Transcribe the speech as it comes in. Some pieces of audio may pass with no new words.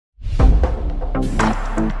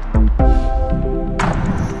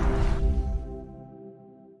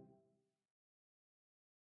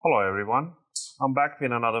Hello everyone, I'm back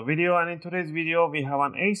with another video, and in today's video we have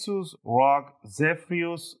an ASUS ROG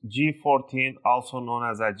Zephyrus G14, also known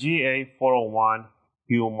as a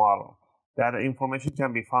GA401Q model. That information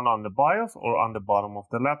can be found on the BIOS or on the bottom of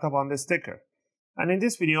the laptop on the sticker. And in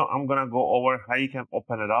this video I'm gonna go over how you can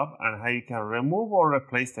open it up and how you can remove or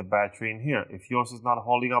replace the battery in here. If yours is not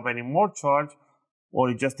holding up any more charge or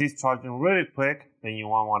it just discharging really quick, then you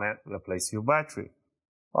won't want to replace your battery.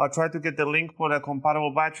 I'll try to get the link for the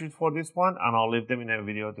compatible batteries for this one, and I'll leave them in the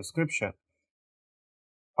video description.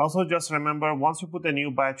 Also, just remember, once you put a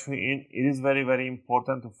new battery in, it is very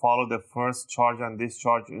important to follow the first charge and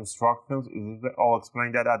discharge instructions. I'll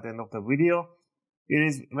explain that at the end of the video. It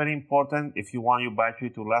is very important if you want your battery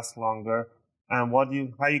to last longer, and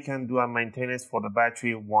how you can do a maintenance for the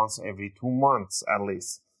battery once every 2 months at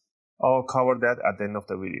least. I'll cover that at the end of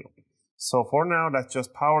the video. So for now, let's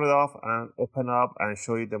just power it off and open up and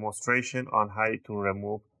show you demonstration on how to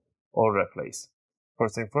remove or replace.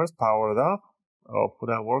 First thing first, power it up. I'll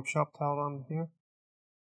put a workshop towel on here.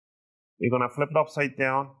 We're going to flip it upside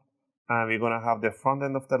down, and we're going to have the front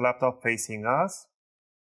end of the laptop facing us.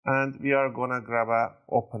 And we are going to grab a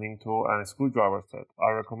opening tool and a screwdriver set.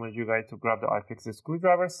 I recommend you guys to grab the UFIXTEK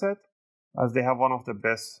screwdriver set, as they have one of the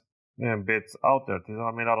best bits out there. These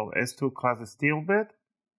are made out of S2 class steel bit.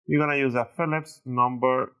 You're going to use a Phillips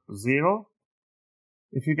number 0.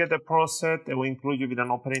 If you get the Pro set, it will include you with an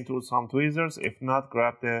opening tool, some tweezers. If not,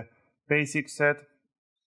 grab the basic set.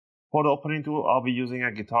 For the opening tool, I'll be using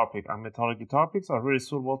a guitar pick. And metallic guitar picks are really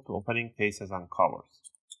suitable to opening cases and covers.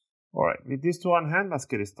 Alright, with these two on hand, let's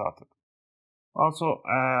get it started. Also,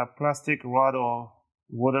 a plastic rod or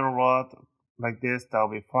wooden rod like this, that'll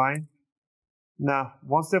be fine. Now,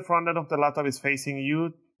 once the front end of the laptop is facing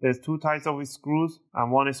you, there's 2 types of screws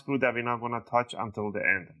and 1 screw that we're not going to touch until the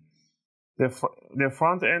end. The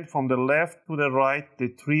front end from the left to the right, the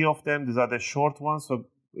 3 of them, these are the short ones. So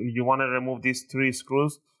you want to remove these 3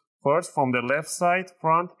 screws. First, from the left side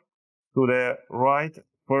front to the right,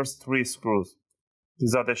 first 3 screws.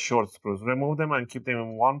 These are the short screws. Remove them and keep them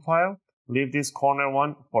in one pile. Leave this corner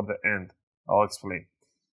one for the end. I'll explain.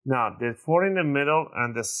 Now, the 4 in the middle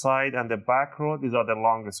and the side and the back row, these are the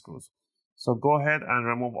long screws. So go ahead and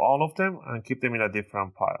remove all of them and keep them in a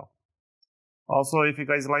different pile. Also, if you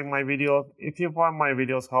guys like my videos, if you find my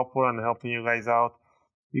videos helpful and helping you guys out,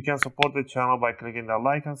 you can support the channel by clicking the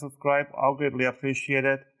like and subscribe. I'll greatly appreciate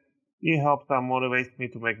it. It helps and motivates me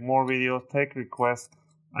to make more videos, take requests,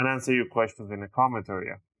 and answer your questions in the comment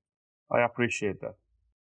area. I appreciate that.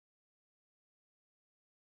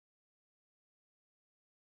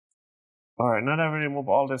 Alright, now that we remove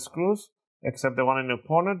all the screws, except the one in the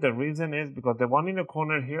corner. The reason is because the one in the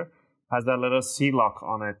corner here has that little C-lock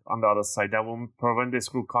on it on the other side that will prevent the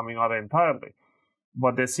screw coming out entirely.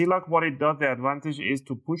 But the C-lock, what it does, the advantage is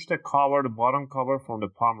to push the cover, the bottom cover from the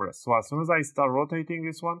palm rest. So as soon as I start rotating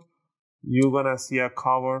this one, you're gonna see a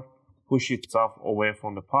cover push itself away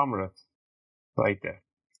from the palm rest right there.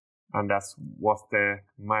 And that's what's the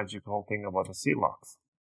magical thing about the C-locks.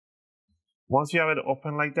 Once you have it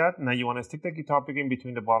open like that, now you want to stick the guitar pick in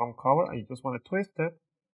between the bottom cover and you just want to twist it.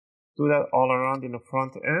 Do that all around in the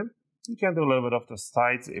front end. You can do a little bit of the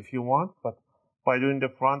sides if you want, but by doing the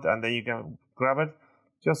front and then you can grab it,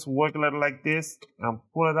 just work a little like this and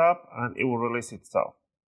pull it up and it will release itself.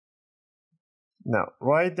 Now,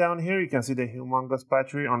 right down here, you can see the humongous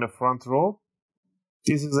battery on the front row.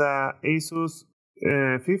 This is a ASUS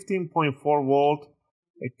 15.4 volt.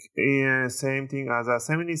 Same thing as a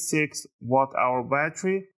 76 watt-hour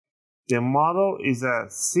battery. The model is a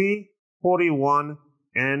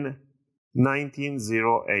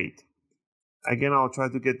C14N1908. Again, I'll try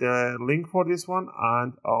to get the link for this one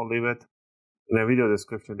and I'll leave it in the video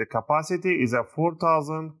description. The capacity is a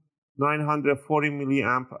 4940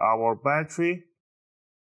 milliamp hour battery.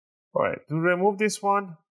 Alright, to remove this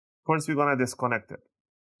one, first we're going to disconnect it.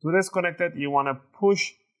 To disconnect it, you want to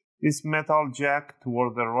push this metal jack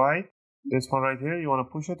towards the right. This one right here, you want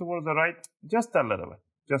to push it towards the right just a little bit,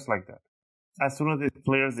 just like that. As soon as it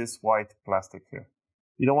clears this white plastic here.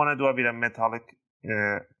 You don't want to do it with a metallic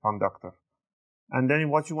conductor. And then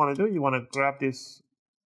what you want to do, you want to grab this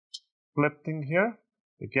flip thing here,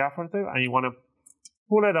 the gaffer tape, and you want to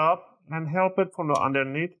pull it up and help it from the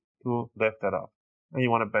underneath to lift it up. And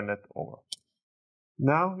you want to bend it over.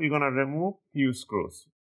 Now we're going to remove few screws.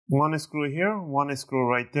 1 screw here, 1 screw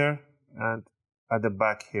right there, and at the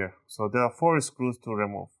back here. So there are 4 screws to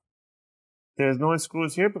remove. There's no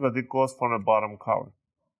screws here because it goes from the bottom cover.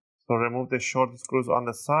 So remove the short screws on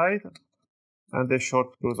the side and the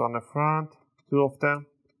short screws on the front, 2 of them.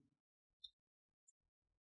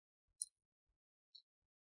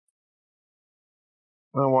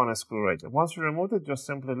 and one screw right there. Once you remove it, just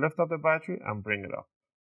simply lift up the battery and bring it up.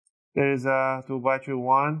 There is a 2 battery,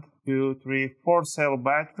 1, 2, 3, 4 cell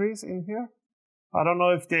batteries in here. I don't know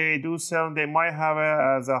if they do sell, they might have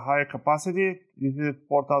it as a higher capacity. This is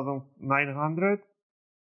 4,900.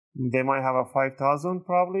 They might have a 5,000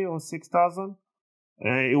 probably, or 6,000.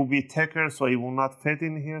 It will be thicker, so it will not fit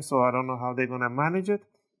in here, so I don't know how they're going to manage it.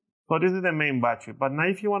 So this is the main battery. But now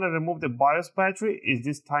if you want to remove the BIOS battery, is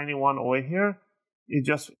this tiny one over here. It's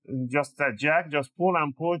just a jack, just pull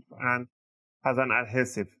and push, and has an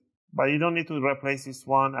adhesive. But you don't need to replace this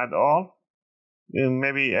one at all.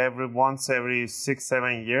 Maybe every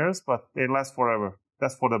 6-7 years, but they last forever.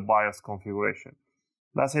 That's for the BIOS configuration.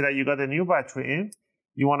 Let's say that you got a new battery in.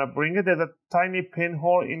 You want to bring it. There's a tiny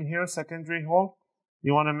pinhole in here, secondary hole.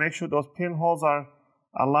 You want to make sure those pinholes are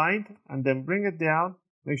aligned, and then bring it down.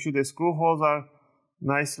 Make sure the screw holes are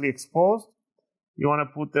nicely exposed. You want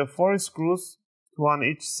to put the 4 screws, 2 on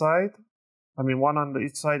each side. I mean 1 on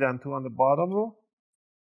each side and 2 on the bottom row.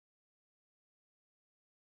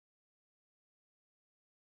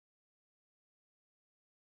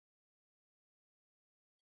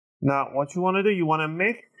 Now, what you want to do, you want to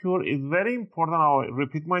make sure, it's very important, I'll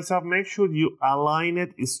repeat myself, make sure you align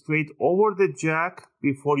it straight over the jack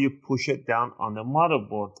before you push it down on the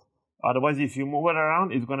motherboard. Otherwise, if you move it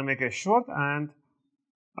around, it's going to make a short, and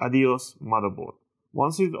adios motherboard.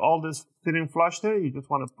 Once it's all this sitting flush there, you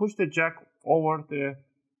just want to push the jack over the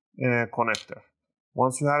connector.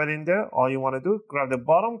 Once you have it in there, all you want to do, grab the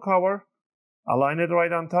bottom cover, align it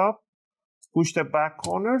right on top, push the back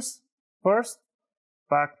corners first,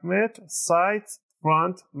 back mid, sides,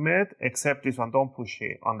 front, mid, except this one. Don't push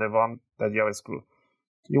it on the one that you have a screw.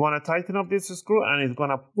 You want to tighten up this screw, and it's going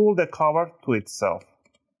to pull the cover to itself.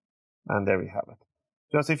 And there we have it.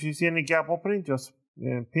 Just if you see any gap opening, just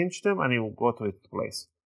pinch them and it will go to its place.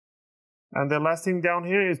 And the last thing down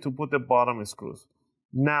here is to put the bottom screws.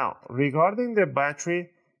 Now, regarding the battery,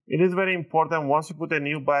 it is very important, once you put a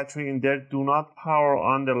new battery in there, do not power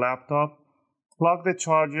on the laptop. Plug the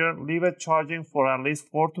charger, leave it charging for at least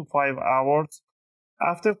 4 to 5 hours.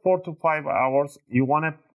 After 4 to 5 hours, you want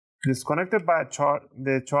to disconnect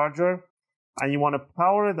the charger, and you want to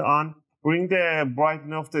power it on. Bring the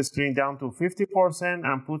brightness of the screen down to 50%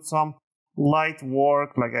 and put some light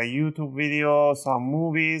work like a YouTube video, some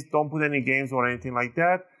movies. Don't put any games or anything like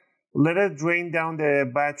that. Let it drain down the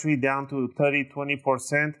battery down to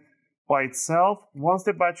 30-20% by itself. Once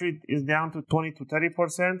the battery is down to 20 to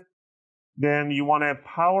 30%, then you want to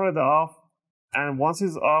power it off. And once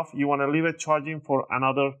it's off, you want to leave it charging for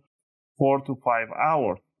another 4 to 5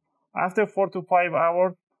 hours. After 4 to 5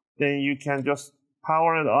 hours, then you can just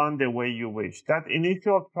power it on the way you wish. That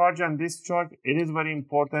initial charge and discharge, it is very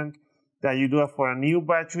important that you do it for a new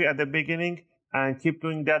battery at the beginning, and keep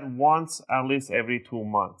doing that once at least every 2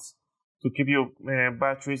 months to keep your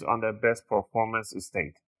batteries on the best performance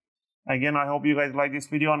state. Again, I hope you guys like this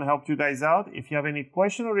video and helped you guys out. If you have any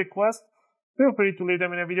question or request, feel free to leave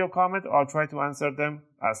them in a video comment. I'll try to answer them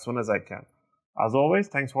as soon as I can. As always,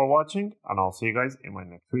 thanks for watching, and I'll see you guys in my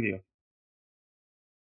next video.